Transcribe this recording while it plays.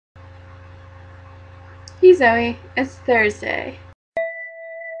Hey Zoe, it's Thursday.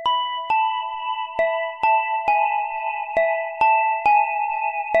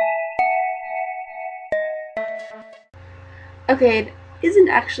 Okay, it isn't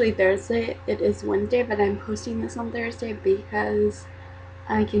actually Thursday, it is Wednesday, but I'm posting this on Thursday because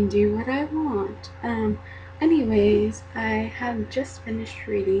I can do what I want. Anyways, I have just finished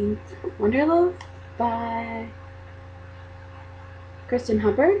reading Wonderlove by Kristen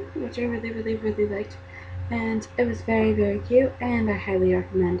Hubbard, which I really liked. And it was very cute, and I highly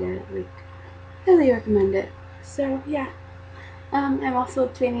recommend it. Highly recommend it. So, yeah. I'm also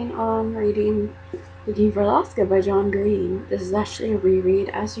planning on reading Looking for Alaska by John Green. This is actually a reread,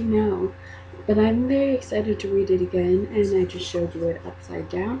 as you know, but I'm very excited to read it again, and I just showed you it upside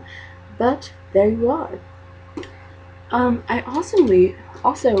down. But there you are. I also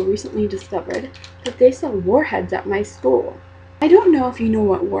recently discovered that they sell warheads at my school. I don't know if you know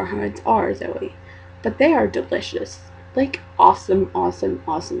what warheads are, Zoe, but they are delicious. Like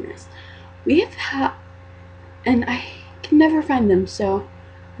awesomeness. We have had, and I can never find them, so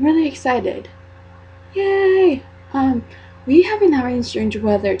I'm really excited. Yay! We have been having strange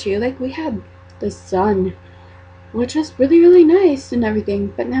weather too. Like, we had the sun, which was really nice and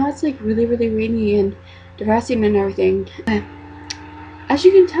everything, but now it's like really rainy and depressing and everything. As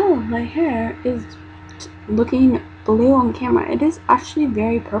you can tell, my hair is looking blue on camera. It is actually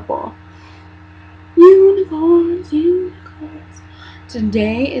very purple. Unicorns.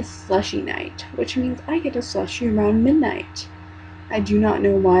 Today is slushy night, which means I get a slushy around midnight. I do not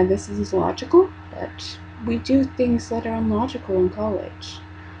know why this is logical, but we do things that are illogical in college.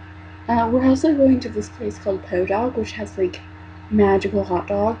 We're also going to this place called Podog, which has like magical hot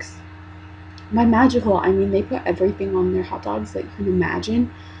dogs. By magical, I mean they put everything on their hot dogs that you can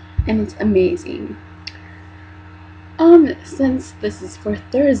imagine, and it's amazing. Since this is for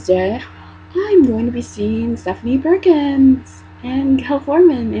Thursday, I'm going to be seeing Stephanie Perkins and Gail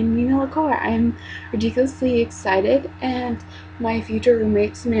Foreman and Nina LaCour. I'm ridiculously excited, and my future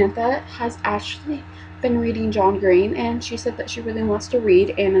roommate Samantha has actually been reading John Green, and she said that she really wants to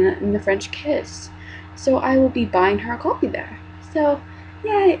read Anna and the French Kiss. So I will be buying her a copy there. So,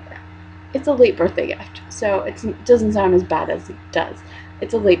 yeah, it's a late birthday gift. So it doesn't sound as bad as it does.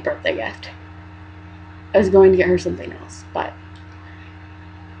 It's a late birthday gift. I was going to get her something else, but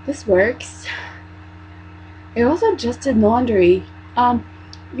this works. I also just did laundry.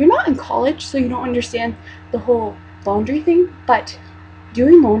 You're not in college, so you don't understand the whole laundry thing, but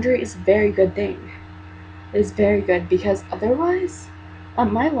doing laundry is a very good thing. It is very good, because otherwise,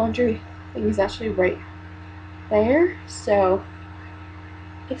 my laundry thing is actually right there, so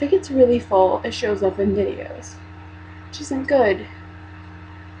if it gets really full, it shows up in videos, which isn't good.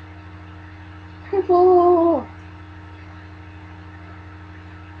 Purple!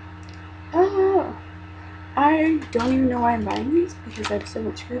 Oh! I don't even know why I'm buying these, because I have so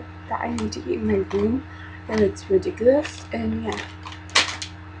much food that I need to eat in my room, and it's ridiculous, and yeah.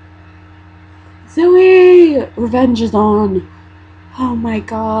 Zoe! Revenge is on! Oh my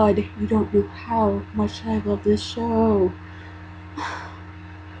god, you don't know how much I love this show.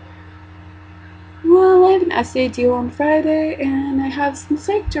 Well, I have an essay due on Friday, and I have some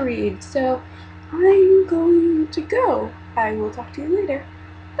psych to read, so I'm going to go. I will talk to you later.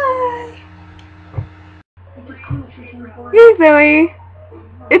 Bye! Hey Zoe!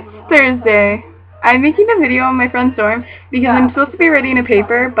 It's Thursday. I'm making a video on my friend's dorm because I'm supposed to be writing a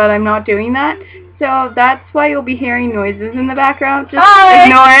paper, but I'm not doing that. So that's why you'll be hearing noises in the background. Just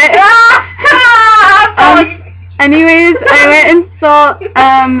ignore it. Anyways, I went and saw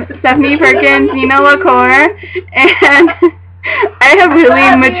Stephanie Perkins, Nina LaCour, and I have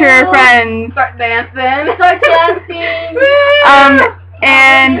really mature friends. Start dancing.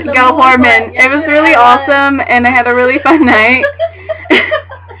 And Gail Foreman. It was really awesome, and I had a really fun night.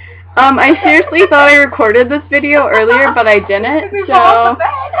 I seriously thought I recorded this video earlier, but I didn't, so,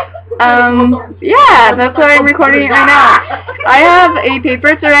 yeah, that's why I'm recording it right now. I have a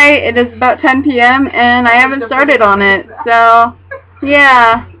paper to write. It is about 10 p.m., and I haven't started on it, so,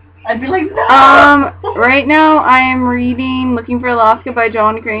 yeah. I'd be like, no. Right now I am reading Looking for Alaska by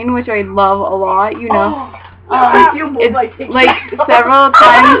John Green, which I love a lot, you know. It's like several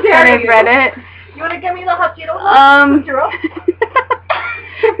times that I've read it. You want to give me the hot Cheetos?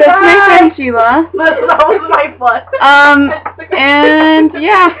 That's my friend Sheila. That was my butt. And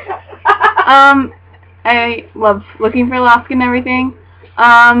yeah. I love Looking for Alaska and everything.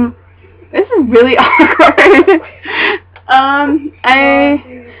 This is really awkward. I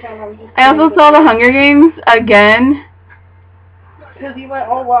also saw The Hunger Games again. Because he went,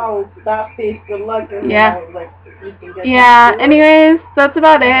 oh wow, that face, good luck. And Yeah. I was like, you can get Yeah, that too. anyways, that's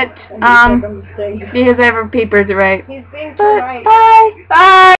about it. And he's like, I'm just saying. Because I have papers to write. He's being too But, nice. bye! Bye!